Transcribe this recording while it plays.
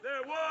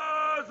There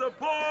was a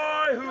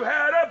boy who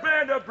had a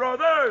band of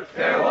brothers.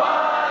 There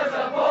was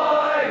a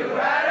boy who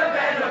had a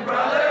band of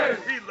brothers.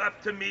 He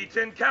left to meet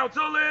in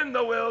council in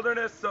the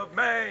wilderness of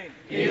Maine.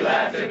 He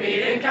left to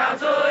meet in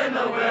council in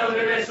the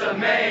wilderness of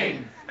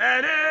Maine.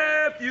 And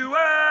if you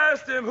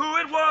asked him who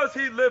it was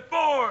he lived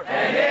for,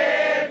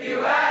 And if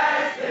you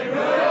asked him who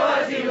it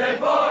was he lived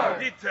for,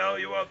 he'd tell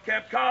you of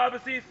Camp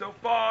Cobbossee so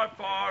far,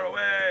 far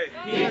away.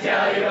 he'd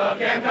tell you of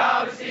Camp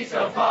Cobbossee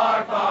so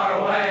far, far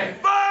away.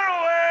 Far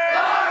away!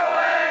 Far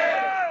away!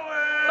 Far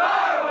away!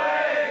 Far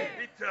away!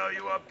 He'd tell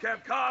you of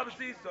Camp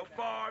Cobbossee so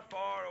far,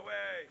 far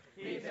away.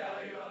 He'd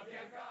tell you of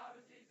Camp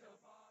Cobbossee so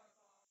far.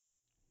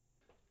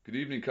 Good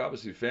evening,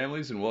 Cobbossee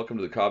families, and welcome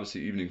to the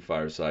Cobbossee Evening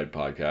Fireside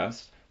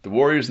Podcast. The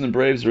Warriors and the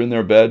Braves are in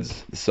their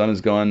beds, the sun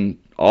has gone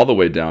all the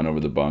way down over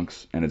the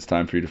bunks, and it's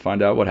time for you to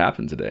find out what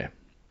happened today.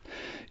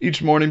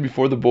 Each morning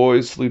before the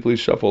boys sleepily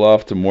shuffle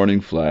off to morning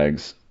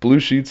flags,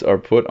 blue sheets are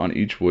put on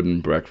each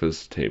wooden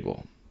breakfast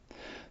table.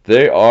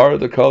 They are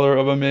the color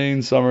of a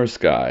Maine summer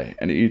sky,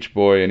 and each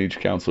boy and each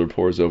counselor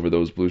pores over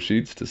those blue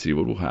sheets to see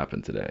what will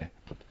happen today.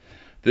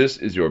 This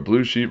is your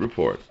Blue Sheet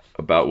Report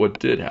about what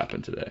did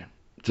happen today.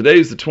 Today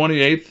is the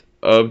 28th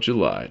of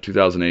July,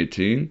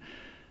 2018.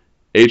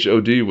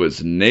 HOD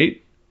was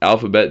Nate.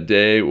 Alphabet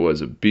Day was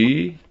a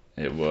B.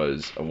 It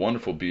was a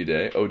wonderful B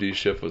day. OD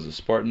shift was the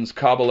Spartans.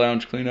 Cobble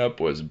Lounge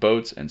cleanup was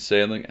boats and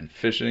sailing and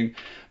fishing.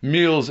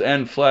 Meals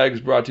and flags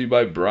brought to you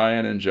by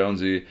Brian and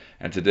Jonesy.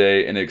 And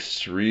today, an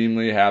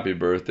extremely happy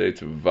birthday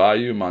to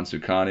Vayu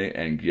Mansukani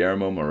and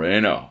Guillermo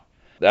Moreno.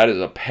 That is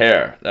a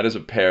pair. That is a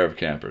pair of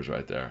campers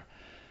right there.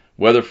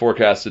 Weather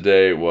forecast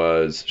today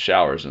was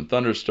showers and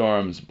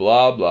thunderstorms,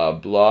 blah, blah,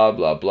 blah,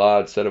 blah, blah.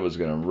 It said it was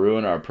going to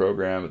ruin our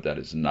program, but that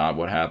is not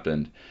what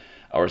happened.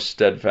 Our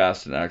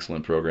steadfast and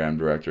excellent program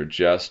director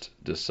just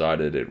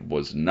decided it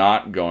was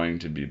not going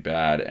to be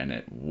bad, and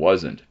it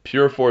wasn't.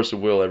 Pure force of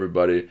will,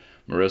 everybody.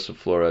 Marissa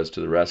Flores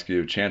to the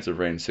rescue. Chance of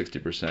rain,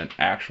 60%.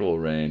 Actual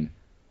rain,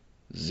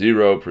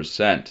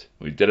 0%.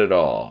 We did it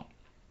all.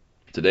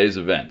 Today's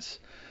events.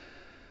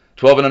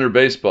 12 and under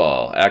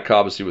baseball at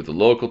Cobbossee with the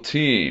local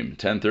team,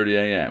 10:30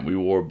 a.m. We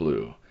wore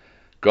blue.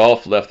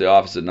 Golf left the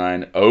office at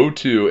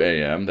 9:02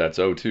 a.m. That's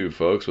 02,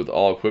 folks, with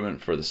all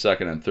equipment for the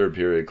second and third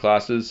period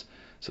classes,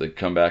 so they can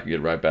come back and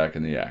get right back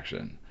in the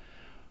action.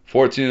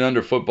 14 and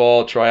under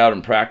football tryout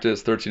and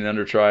practice, 13 and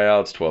under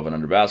tryouts, 12 and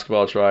under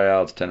basketball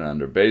tryouts, 10 and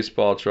under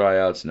baseball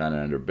tryouts, 9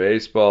 and under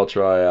baseball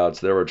tryouts.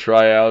 There were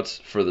tryouts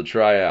for the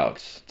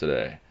tryouts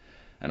today.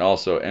 And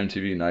also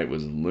MTV night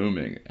was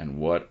looming, and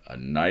what a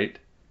night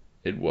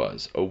it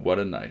was. Oh, what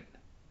a night.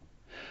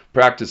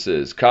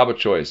 Practices. Cabo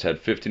Choice had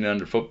 15 and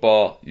under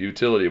football.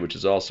 Utility, which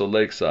is also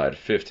Lakeside,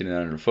 15 and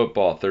under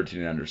football, 13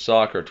 and under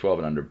soccer, 12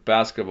 and under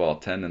basketball,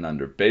 10 and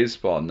under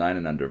baseball, 9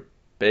 and under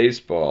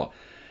baseball,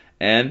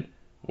 and,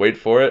 wait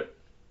for it,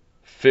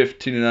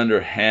 15 and under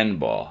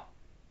handball.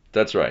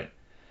 That's right.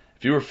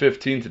 If you were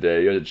 15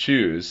 today, you had to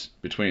choose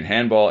between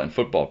handball and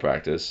football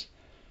practice.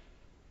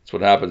 That's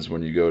what happens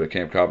when you go to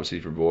Camp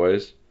Cobbossee for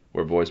boys,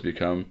 where boys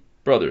become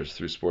brothers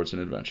through sports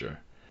and adventure.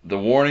 The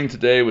warning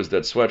today was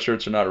that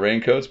sweatshirts are not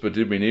raincoats, but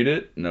did we need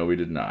it? No, we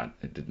did not.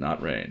 It did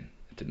not rain.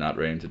 It did not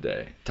rain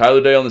today.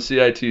 Tyler Dale and the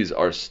CITs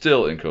are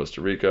still in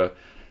Costa Rica.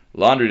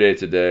 Laundry day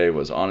today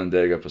was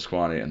Onondaga,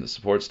 Pasquani, and the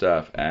support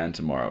staff, and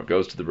tomorrow it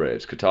goes to the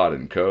Braves, Catawba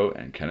and Co.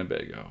 and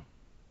Kennebago.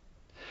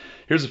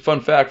 Here's a fun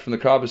fact from the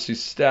Cobbossee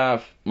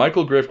staff.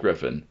 Michael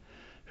Griffin,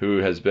 who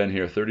has been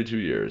here 32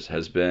 years,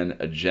 has been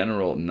a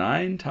general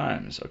 9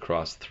 times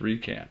across 3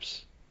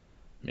 camps.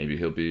 Maybe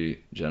he'll be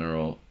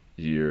general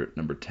year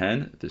number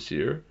 10 this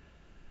year.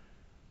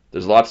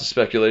 There's lots of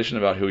speculation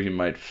about who he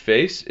might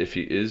face if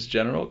he is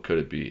general. Could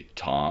it be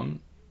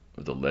Tom,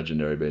 the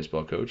legendary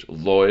baseball coach,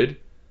 Lloyd,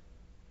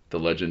 the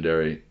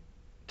legendary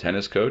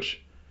tennis coach,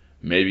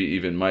 maybe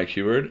even Mike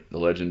Heward, the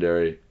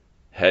legendary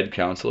head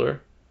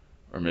counselor,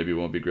 or maybe it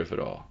won't be Griff at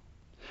all.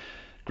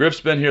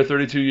 Griff's been here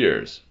 32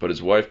 years, but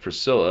his wife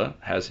Priscilla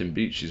has him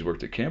beat. She's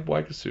worked at Camp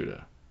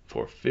Waikasuta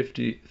for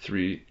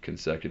 53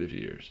 consecutive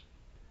years.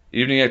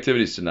 Evening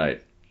activities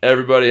tonight.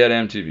 Everybody had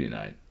MTV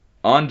night.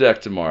 On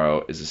deck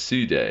tomorrow is a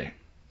C day.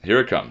 Here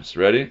it comes.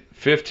 Ready?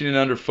 15 and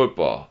under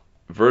football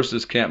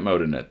versus Camp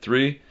Moden at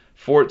 3.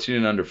 14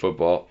 and under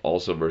football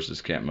also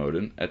versus Camp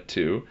Moden at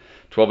 2.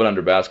 12 and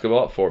under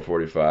basketball at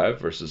 4:45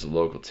 versus a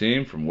local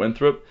team from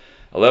Winthrop.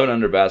 11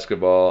 under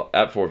basketball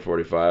at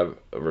 4:45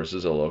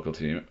 versus a local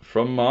team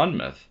from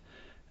Monmouth.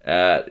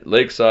 At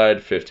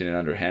Lakeside, 15 and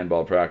under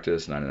handball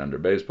practice, 9 and under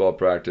baseball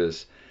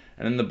practice.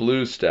 And in the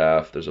blue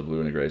staff, there's a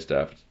blue and a gray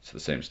staff. It's the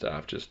same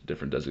staff, just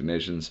different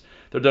designations.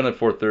 They're done at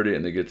 4:30,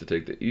 and they get to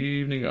take the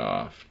evening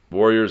off.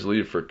 Warriors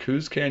leave for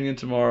Coos Canyon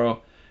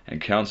tomorrow,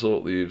 and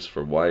Council leaves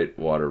for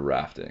whitewater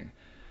rafting.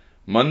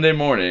 Monday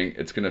morning,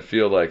 it's going to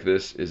feel like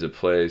this is a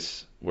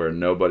place where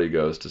nobody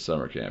goes to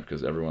summer camp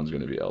because everyone's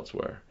going to be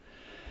elsewhere.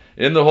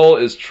 In the hole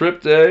is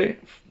trip day.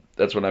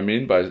 That's what I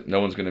mean by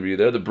no one's going to be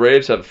there. The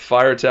Braves have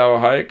Fire Tower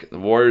hike. The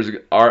Warriors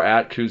are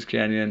at Coos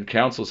Canyon.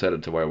 Council's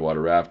headed to whitewater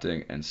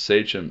rafting. And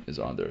Sachem is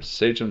on their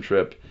Sachem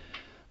trip.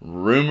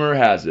 Rumor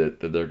has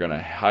it that they're going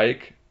to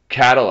hike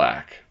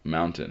Cadillac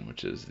Mountain,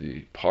 which is the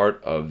part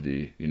of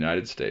the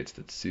United States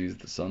that sees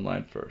the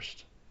sunlight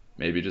first.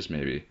 Maybe, just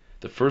maybe,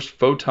 the first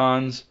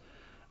photons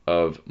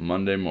of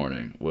Monday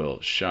morning will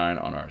shine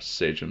on our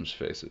sachems'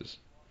 faces.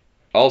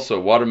 Also,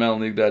 Watermelon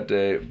League that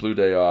day, Blue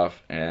Day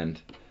off, and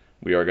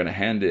we are going to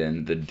hand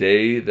in the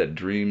Day That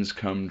Dreams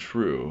Come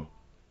True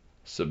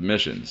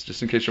submissions.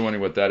 Just in case you're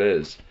wondering what that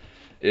is,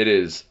 it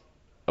is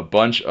a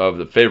bunch of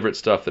the favorite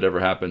stuff that ever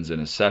happens in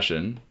a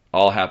session.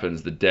 All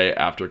happens the day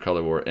after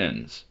Color War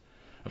ends.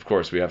 Of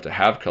course, we have to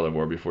have Color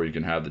War before you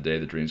can have the Day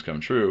That Dreams Come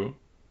True,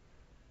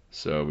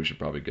 so we should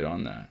probably get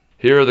on that.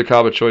 Here are the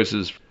Cobba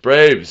choices.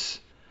 Braves,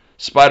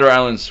 Spider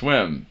Island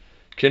Swim,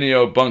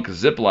 Kineo Bunk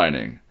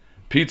Ziplining,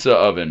 Pizza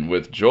Oven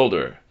with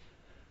Jolder,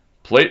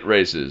 Plate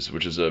Races,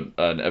 which is an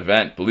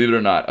event, believe it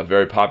or not, a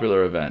very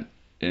popular event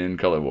in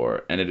Color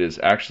War, and it is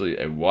actually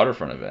a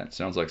waterfront event.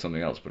 Sounds like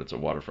something else, but it's a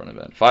waterfront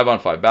event.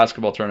 5-on-5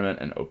 basketball tournament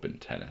and open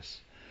tennis.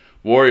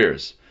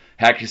 Warriors,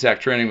 Hacky Sack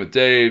Training with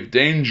Dave,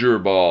 Danger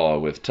Ball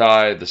with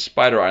Ty, the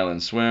Spider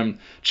Island Swim,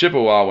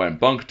 Chippewa and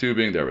Bunk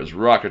Tubing, there was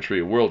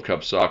Rocketry, World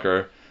Cup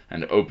Soccer,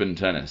 and open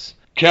tennis.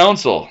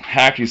 Council,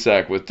 Hacky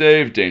Sack with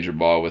Dave, Danger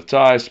Ball with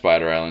Ty,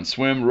 Spider Island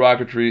Swim,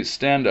 Rocketry,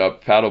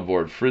 Stand-Up,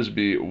 Paddleboard,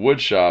 Frisbee,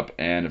 Woodshop,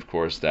 and of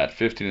course that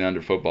 15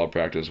 under football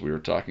practice we were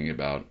talking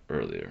about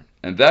earlier.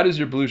 And that is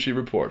your Blue Sheet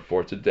Report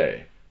for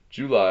today,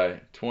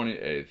 July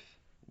 28th.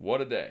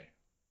 What a day.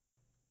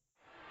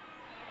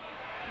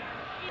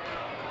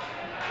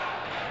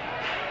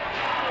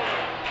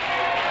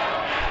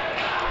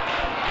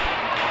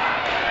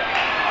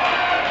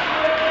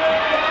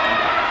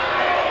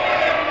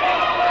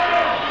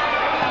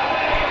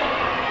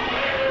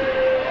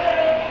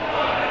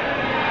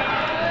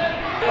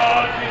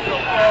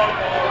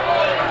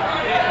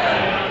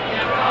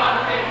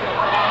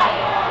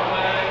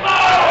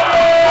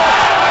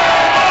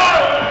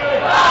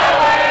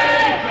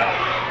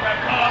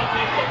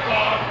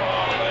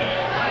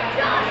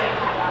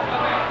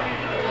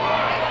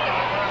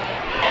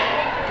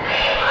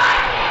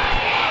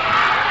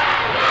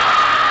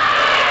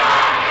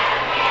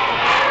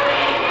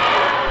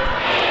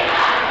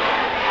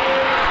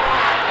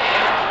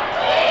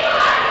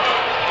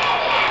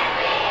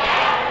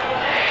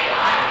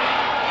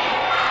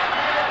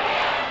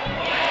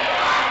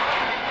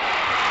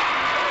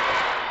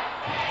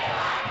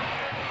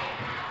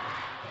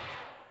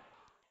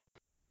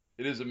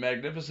 It is a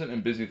magnificent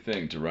and busy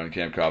thing to run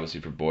Camp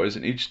Cobbossee for boys,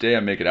 and each day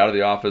I make it out of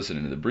the office and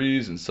into the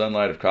breeze and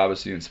sunlight of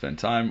Cobbossee and spend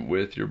time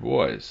with your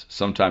boys.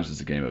 Sometimes it's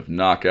a game of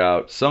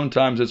knockout,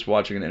 sometimes it's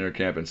watching an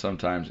intercamp, and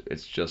sometimes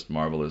it's just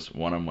marvelous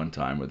one-on-one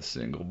time with a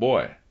single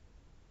boy.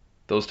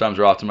 Those times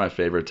are often my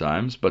favorite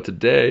times, but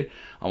today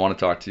I want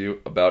to talk to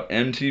you about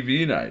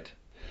MTV Night.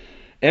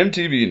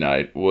 MTV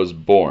Night was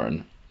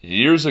born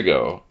years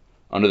ago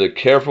under the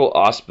careful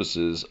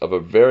auspices of a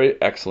very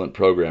excellent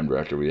program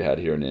director we had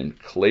here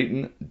named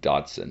Clayton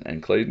Dotson.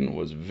 And Clayton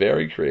was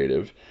very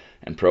creative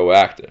and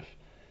proactive.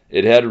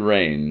 It had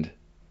rained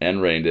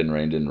and rained and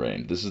rained and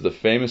rained. This is the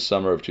famous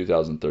summer of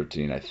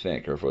 2013, I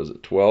think, or was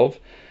it 12?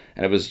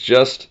 And it was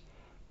just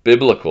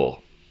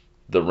biblical,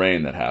 the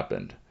rain that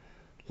happened.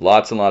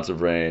 Lots and lots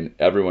of rain,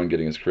 everyone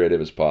getting as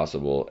creative as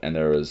possible, and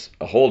there was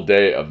a whole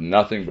day of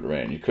nothing but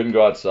rain. You couldn't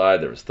go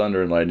outside, there was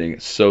thunder and lightning,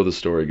 so the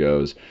story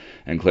goes.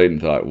 And Clayton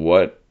thought,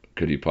 what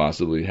could he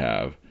possibly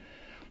have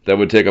that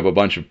would take up a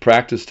bunch of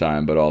practice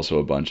time, but also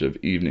a bunch of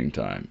evening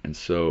time? And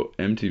so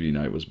MTV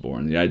Night was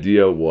born. The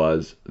idea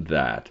was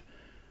that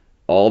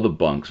all the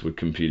bunks would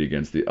compete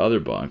against the other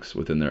bunks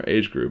within their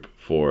age group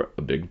for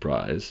a big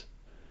prize,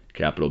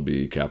 capital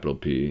B, capital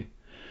P,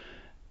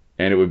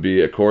 and it would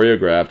be a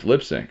choreographed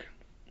lip sync.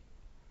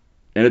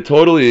 And it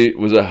totally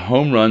was a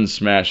home run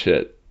smash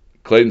hit.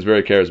 Clayton's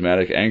very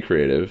charismatic and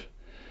creative,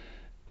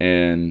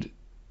 and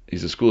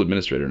he's a school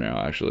administrator now,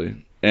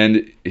 actually.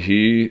 And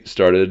he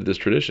started this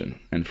tradition.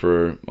 And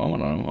for, I don't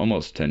know,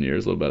 almost 10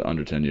 years, a little bit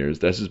under 10 years,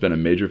 this has been a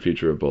major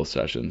feature of both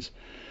sessions.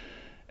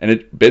 And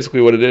it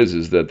basically what it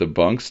is that the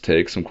bunks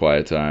take some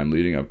quiet time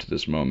leading up to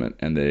this moment,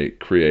 and they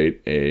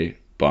create a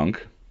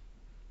bunk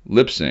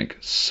lip sync,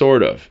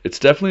 sort of. It's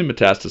definitely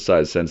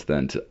metastasized since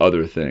then to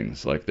other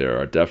things. Like there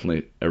are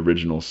definitely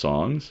original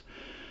songs,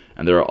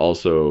 and there are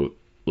also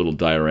little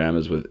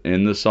dioramas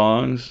within the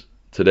songs.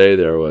 Today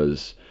there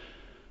was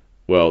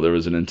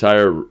an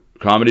entire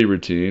comedy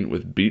routine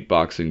with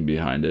beatboxing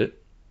behind it.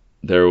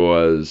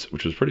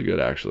 Which was pretty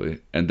good actually,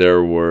 and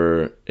there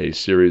were a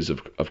series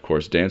of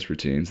course, dance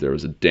routines. There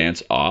was a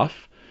dance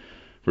off,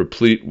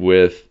 replete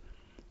with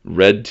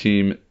red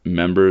team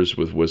members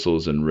with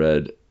whistles and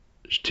red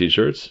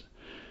t-shirts.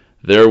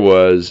 There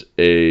was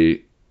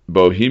a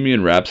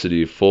Bohemian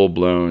Rhapsody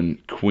full-blown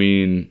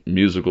Queen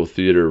musical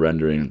theater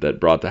rendering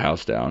that brought the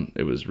house down.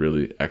 It was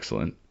really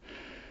excellent.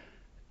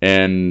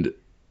 And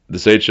the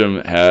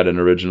Sachem had an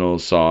original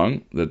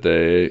song that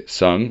they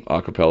sung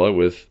a cappella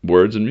with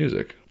words and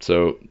music.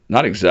 So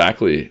not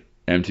exactly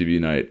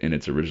MTV Night in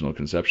its original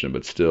conception,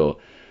 but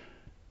still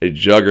a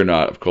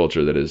juggernaut of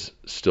culture that is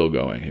still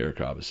going here at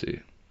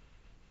Cobbossee.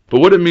 But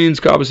what it means,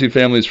 Cobbossee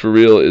families, for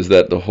real, is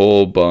that the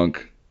whole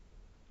bunk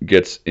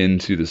gets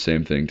into the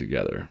same thing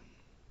together.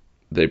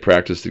 They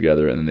practice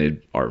together, and then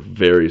they are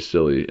very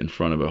silly in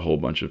front of a whole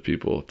bunch of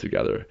people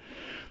together.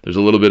 There's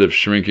a little bit of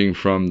shrinking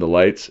from the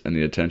lights and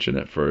the attention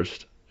at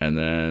first, and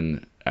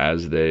then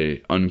as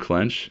they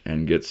unclench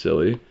and get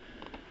silly,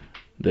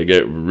 they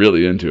get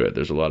really into it.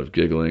 There's a lot of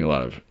giggling, a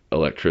lot of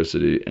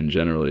electricity, and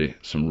generally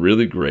some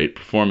really great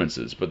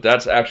performances. But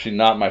that's actually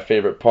not my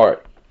favorite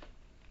part.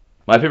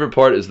 My favorite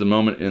part is the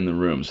moment in the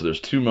room. So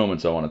there's two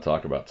moments I want to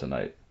talk about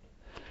tonight.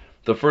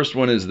 The first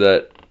one is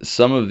that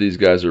some of these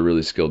guys are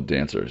really skilled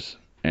dancers,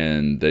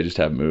 and they just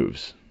have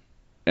moves.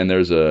 And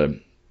there's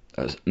an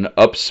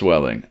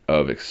upswelling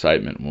of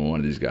excitement when one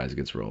of these guys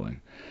gets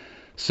rolling.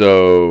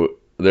 So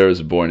there's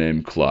a boy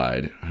named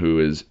Clyde who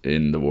is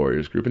in the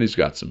Warriors group, and he's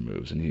got some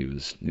moves. And he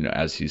was,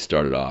 as he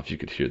started off, you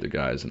could hear the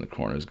guys in the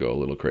corners go a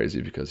little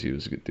crazy because he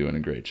was doing a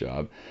great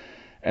job.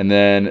 And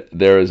then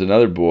there is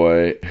another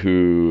boy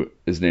who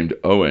is named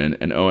Owen,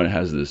 and Owen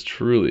has this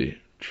truly,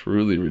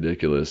 truly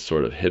ridiculous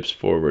sort of hips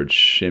forward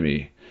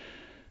shimmy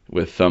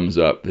with thumbs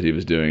up that he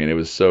was doing, and it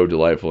was so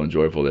delightful and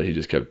joyful that he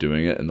just kept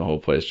doing it, and the whole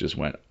place just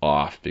went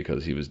off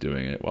because he was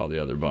doing it while the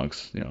other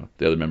bunks,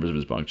 the other members of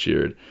his bunk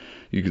cheered.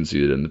 You can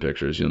see it in the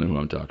pictures. You know who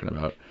I'm talking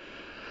about.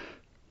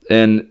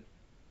 And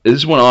it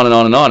just went on and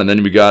on and on, and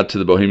then we got to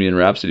the Bohemian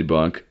Rhapsody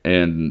bunk,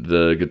 and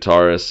the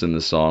guitarists in the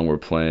song were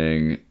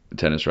playing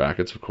tennis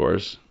rackets, of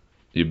course,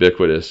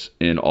 ubiquitous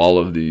in all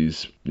of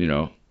these,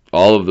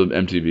 all of the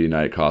MTV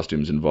night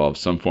costumes involve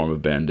some form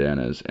of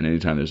bandanas, and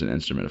anytime there's an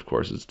instrument, of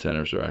course, it's a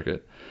tennis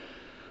racket.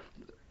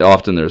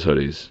 Often there's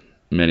hoodies,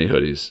 many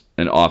hoodies,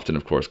 and often,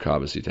 of course,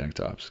 Cobbossee tank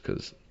tops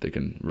because they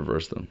can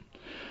reverse them.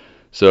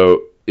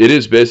 So it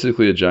is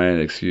basically a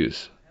giant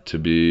excuse to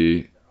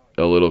be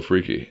a little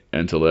freaky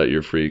and to let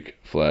your freak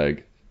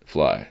flag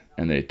fly,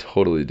 and they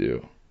totally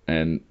do.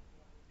 And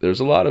there's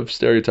a lot of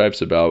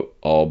stereotypes about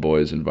all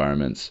boys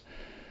environments,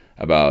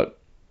 about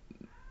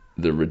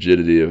the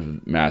rigidity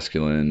of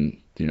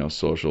masculine,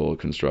 social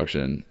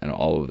construction and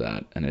all of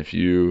that. And if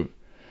you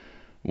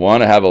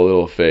want to have a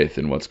little faith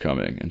in what's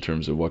coming in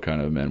terms of what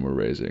kind of men we're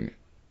raising,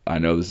 I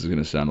know this is going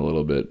to sound a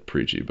little bit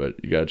preachy,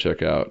 but you got to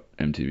check out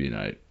MTV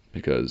Night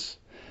because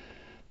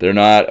they're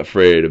not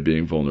afraid of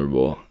being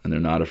vulnerable, and they're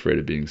not afraid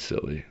of being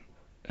silly,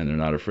 and they're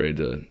not afraid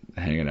to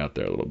hang it out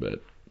there a little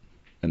bit,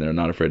 and they're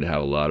not afraid to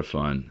have a lot of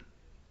fun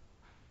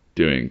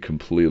doing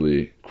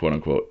completely, quote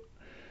unquote,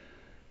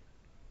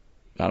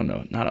 I don't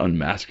know, not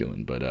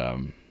unmasculine, but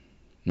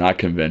not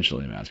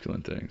conventionally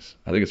masculine things.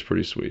 I think it's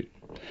pretty sweet.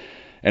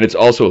 And it's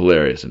also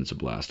hilarious, and it's a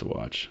blast to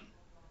watch.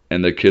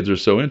 And the kids are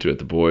so into it.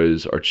 The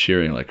boys are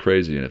cheering like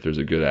crazy, and if there's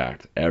a good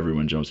act,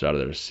 everyone jumps out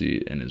of their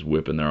seat and is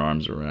whipping their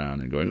arms around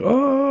and going,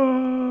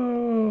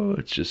 oh,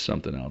 it's just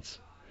something else.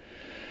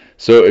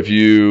 So if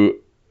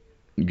you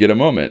get a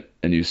moment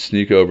and you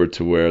sneak over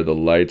to where the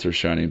lights are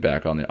shining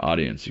back on the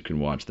audience, you can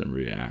watch them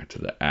react to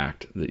the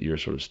act that you're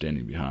sort of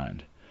standing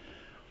behind.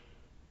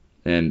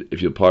 And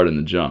if you'll pardon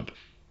the jump,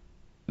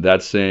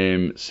 that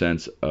same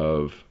sense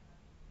of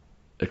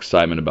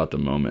excitement about the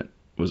moment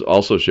was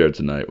also shared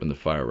tonight when the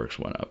fireworks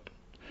went up.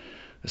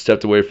 I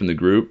stepped away from the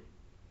group,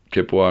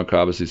 Kipwa and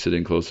Cobbossee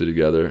sitting closely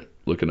together,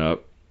 looking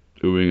up,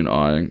 oohing and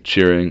awing,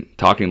 cheering,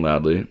 talking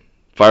loudly.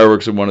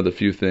 Fireworks are one of the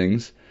few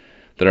things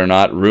that are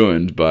not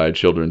ruined by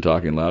children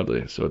talking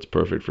loudly, so it's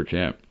perfect for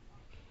camp.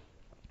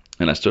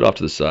 And I stood off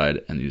to the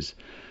side, and these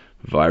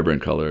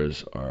vibrant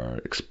colors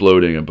are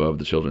exploding above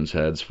the children's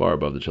heads, far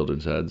above the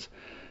children's heads,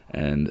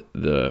 and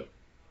the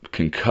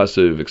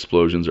concussive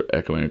explosions are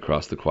echoing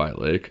across the quiet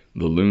lake.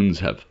 The loons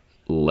have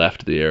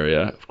left the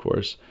area, of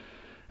course,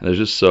 and there's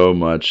just so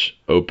much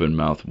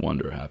open-mouthed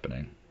wonder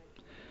happening.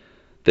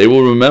 They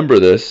will remember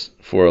this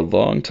for a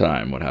long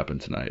time, what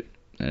happened tonight,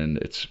 and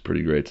it's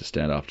pretty great to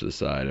stand off to the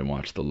side and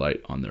watch the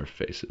light on their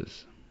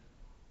faces.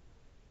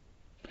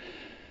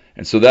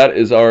 And so that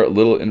is our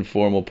little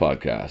informal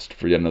podcast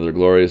for yet another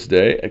glorious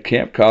day at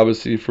Camp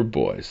Cobbossee for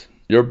boys.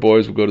 Your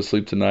boys will go to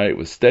sleep tonight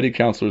with steady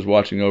counselors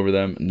watching over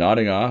them,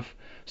 nodding off,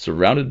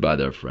 surrounded by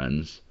their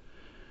friends.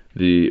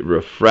 The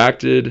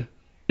refracted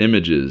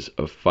images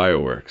of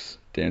fireworks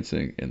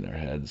dancing in their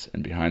heads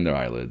and behind their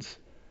eyelids.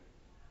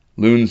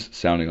 Loons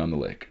sounding on the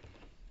lake.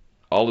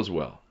 All is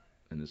well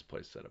in this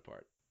place set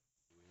apart.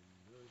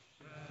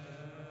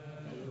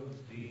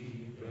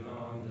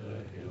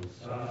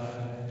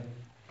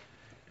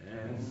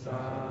 And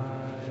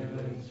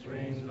silence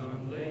reigns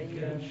on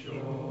lake and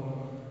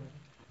shore.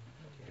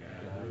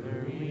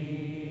 Gather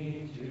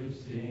we to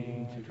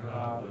sing to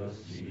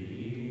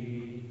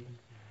Cobbossee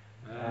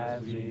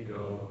as we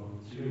go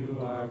to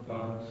our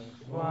bunks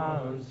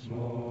once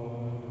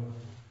more.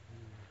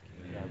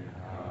 Dear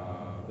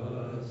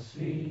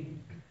Cobbossee,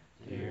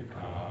 dear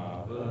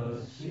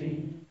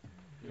Cobbossee,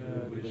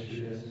 good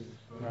wishes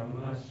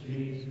from us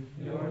be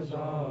yours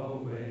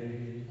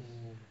always,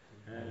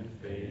 and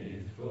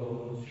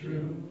faithful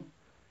true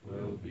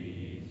will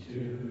be to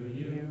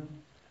you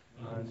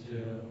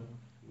until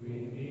we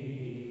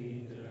meet.